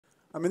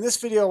In this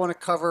video, I want to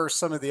cover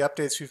some of the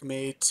updates we've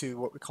made to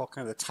what we call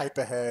kind of the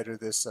Typeahead, or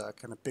this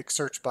kind of big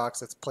search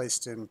box that's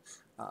placed in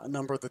a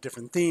number of the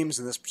different themes.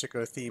 In this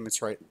particular theme,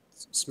 it's right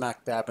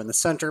smack dab in the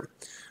center.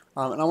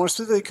 And I want to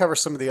specifically cover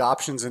some of the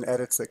options and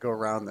edits that go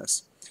around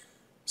this.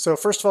 So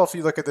first of all, if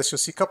you look at this, you'll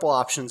see a couple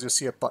options. You'll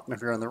see a button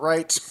over here on the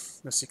right.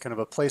 You'll see kind of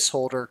a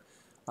placeholder.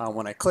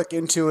 When I click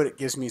into it, it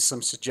gives me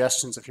some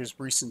suggestions of here's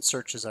recent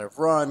searches I've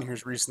run,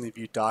 here's recently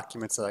viewed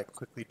documents that I can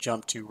quickly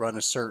jump to, run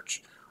a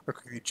search, or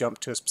quickly jump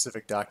to a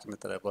specific document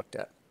that I've looked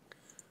at.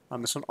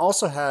 This one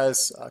also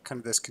has kind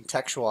of this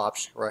contextual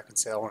option where I can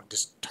say I want to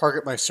just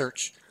target my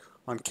search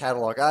on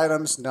catalog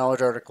items,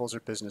 knowledge articles, or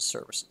business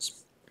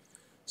services.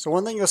 So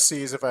one thing you'll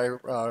see is if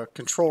I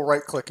control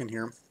right click in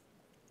here,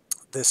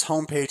 this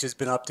home page has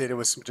been updated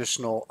with some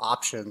additional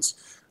options,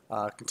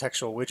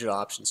 contextual widget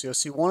options. So you'll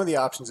see one of the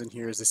options in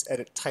here is this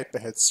edit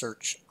Typeahead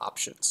search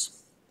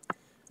options.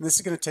 And this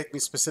is going to take me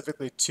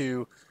specifically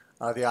to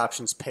the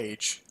options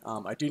page.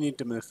 I do need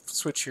to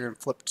switch here and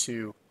flip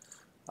to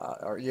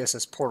our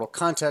ESS portal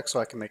context so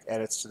I can make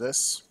edits to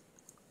this.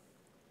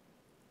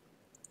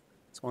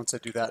 So once I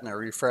do that and I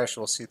refresh,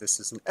 we'll see this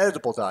is an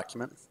editable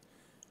document.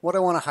 What I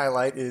want to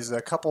highlight is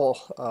a couple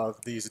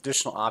of these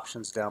additional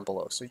options down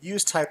below. So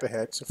use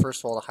Typeahead. So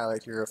first of all, to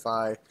highlight here, if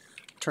I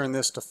turn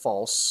this to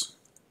false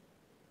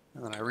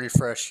and then I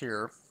refresh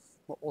here,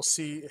 what we'll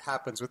see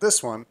happens with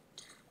this one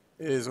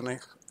is when I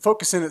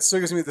focus in, it still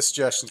gives me the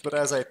suggestions, but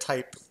as I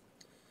type,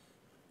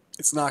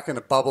 it's not going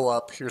to bubble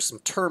up. Here's some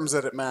terms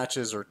that it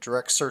matches or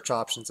direct search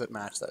options that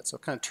match that. So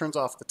it kind of turns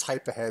off the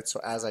Typeahead, so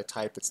as I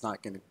type, it's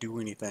not going to do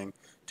anything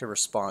to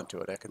respond to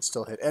it. I can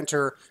still hit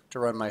enter to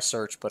run my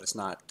search, but it's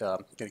not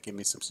going to give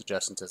me some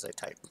suggestions as I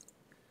type.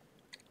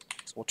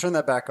 So we'll turn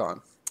that back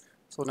on.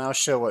 So we'll now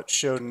show what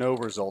show no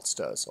results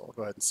does. So I'll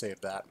go ahead and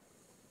save that.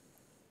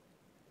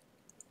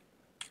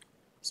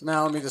 So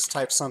now let me just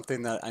type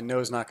something that I know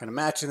is not going to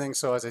match anything.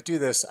 So as I do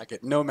this, I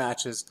get no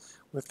matches.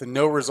 With the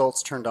no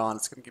results turned on,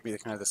 it's going to give me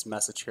kind of this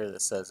message here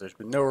that says there's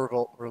been no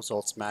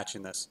results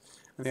matching this.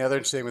 And the other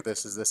interesting thing with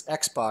this is this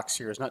X box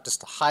here is not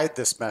just to hide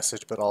this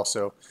message, but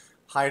also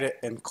hide it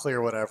and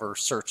clear whatever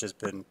search has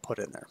been put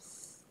in there.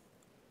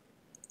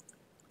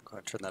 Go ahead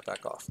and turn that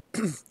back off.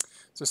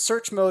 So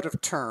search mode of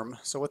term.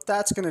 So what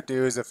that's going to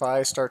do is if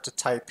I start to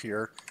type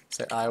here,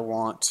 say I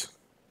want,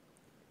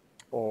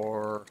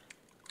 or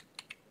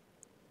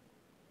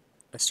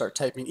I start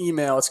typing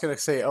email, it's going to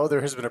say, oh,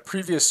 there has been a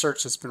previous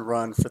search that's been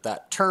run for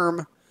that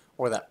term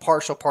or that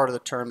partial part of the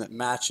term that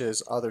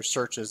matches other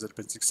searches that have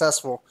been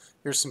successful.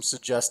 Here's some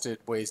suggested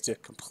ways to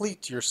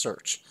complete your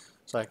search.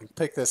 So I can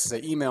pick this as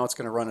an email. It's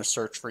going to run a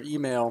search for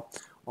email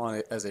on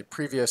it as a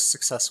previous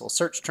successful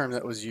search term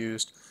that was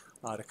used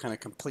to kind of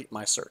complete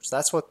my search.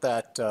 That's what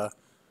that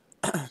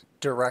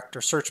direct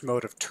or search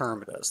mode of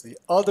term does. The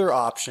other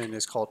option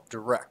is called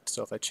direct.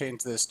 So if I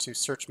change this to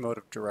search mode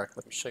of direct,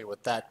 let me show you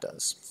what that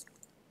does.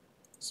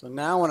 So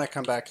now when I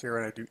come back here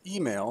and I do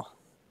email,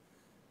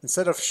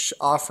 instead of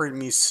offering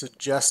me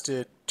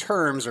suggested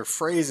terms or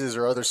phrases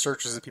or other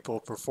searches that people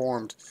have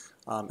performed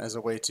as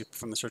a way to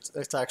from the search,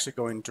 it's actually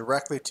going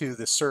directly to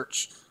the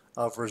search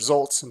of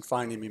results and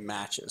finding me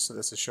matches. So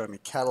this is showing me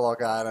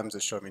catalog items,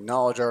 it's showing me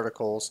knowledge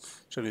articles,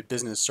 showing me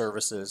business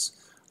services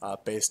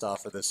based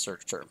off of this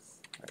search term.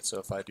 All right, so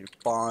if I do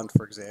bond,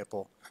 for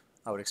example,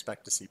 I would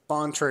expect to see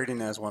bond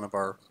trading as one of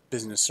our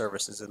business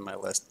services in my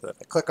list. But if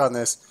I click on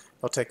this,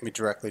 it'll take me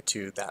directly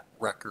to that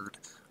record,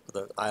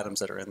 the items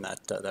that are in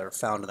that that are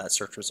found in that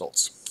search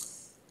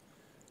results.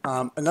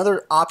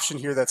 Another option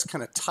here that's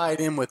kind of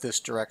tied in with this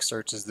direct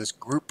search is this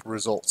group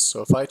results.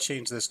 So if I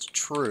change this to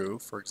true,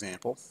 for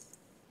example,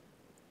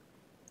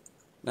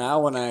 now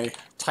when I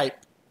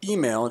type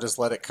email and just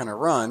let it kind of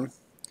run,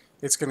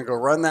 it's going to go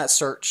run that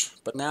search,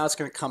 but now it's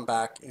going to come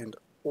back and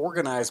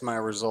organize my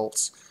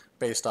results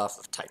based off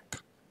of type.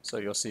 So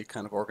you'll see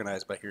kind of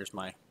organized by here's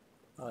my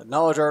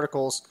knowledge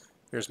articles,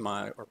 here's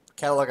my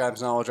catalog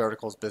items, knowledge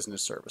articles,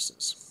 business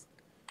services.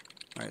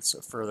 All right,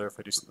 so further, if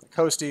I do something like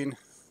hosting,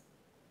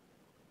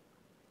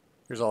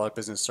 here's all our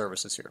business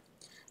services here.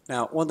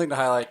 Now, one thing to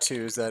highlight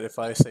too is that if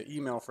I say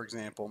email, for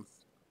example,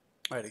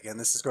 all right, again,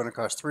 this is going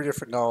across three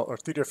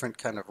different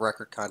kind of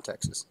record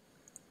contexts.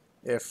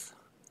 If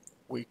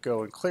we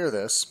go and clear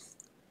this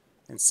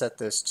and set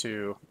this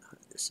to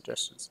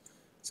suggestions,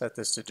 set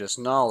this to just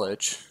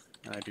knowledge,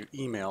 and I do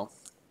email,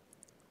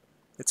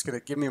 it's going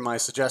to give me my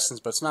suggestions,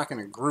 but it's not going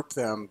to group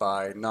them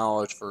by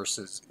knowledge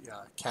versus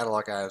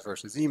catalog items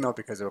versus email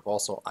because it would have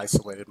also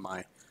isolated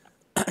my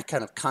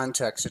kind of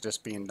context to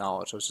just being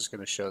knowledge. I was just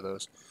going to show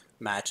those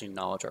matching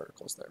knowledge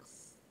articles there.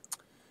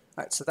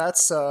 All right, so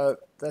that's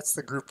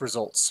the group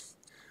results.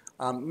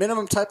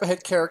 Minimum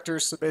Typeahead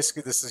characters, so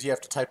basically this is you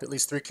have to type at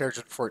least 3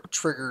 characters before it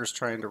triggers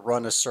trying to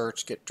run a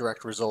search, get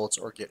direct results,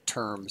 or get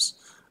terms.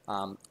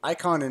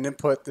 Icon and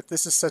input, if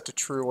this is set to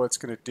true, what it's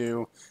going to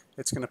do,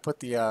 it's going to put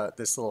the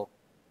this little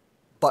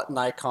button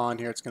icon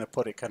here, it's going to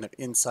put it kind of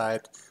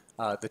inside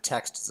the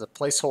text as a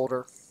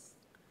placeholder.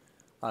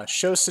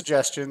 Show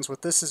suggestions,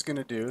 what this is going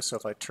to do, so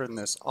if I turn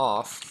this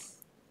off,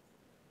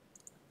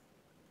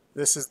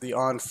 This is the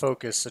on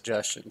focus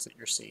suggestions that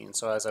you're seeing.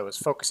 So as I was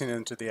focusing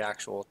into the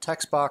actual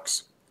text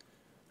box,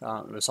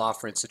 it was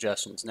offering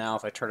suggestions. Now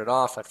if I turn it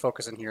off, I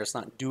focus in here, it's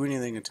not doing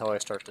anything until I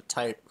start to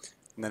type,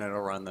 and then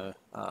it'll run the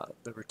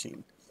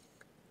routine.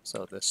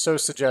 So the show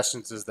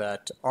suggestions is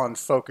that on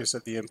focus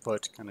of the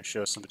input kind of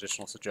shows some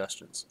additional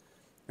suggestions.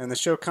 And the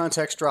show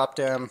context drop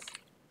down,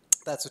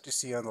 that's what you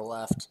see on the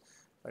left.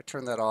 If I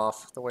turn that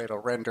off, the way it'll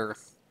render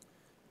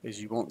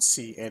is you won't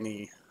see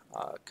any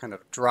kind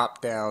of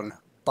drop down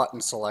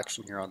button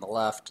selection here on the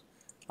left.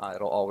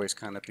 It'll always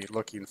kind of be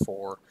looking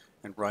for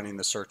and running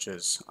the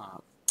searches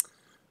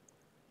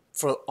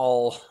for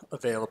all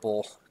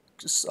available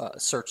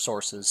search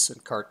sources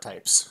and card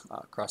types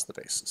across the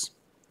bases.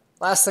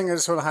 Last thing I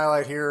just want to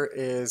highlight here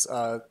is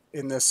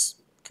in this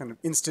kind of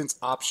instance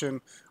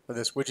option or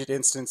this widget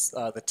instance,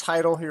 the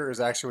title here is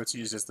actually what's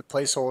used as the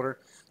placeholder.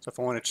 So if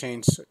I want to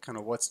change kind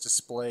of what's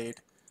displayed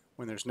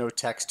when there's no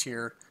text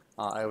here,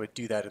 I would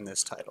do that in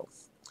this title.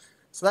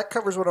 So that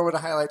covers what I want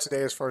to highlight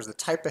today as far as the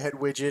Typeahead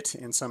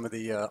widget and some of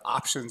the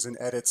options and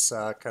edits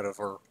kind of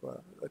or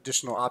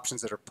additional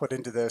options that are put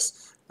into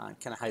this and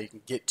kind of how you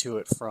can get to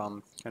it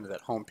from kind of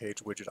that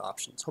homepage widget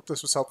options. Hope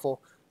this was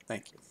helpful.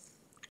 Thank you.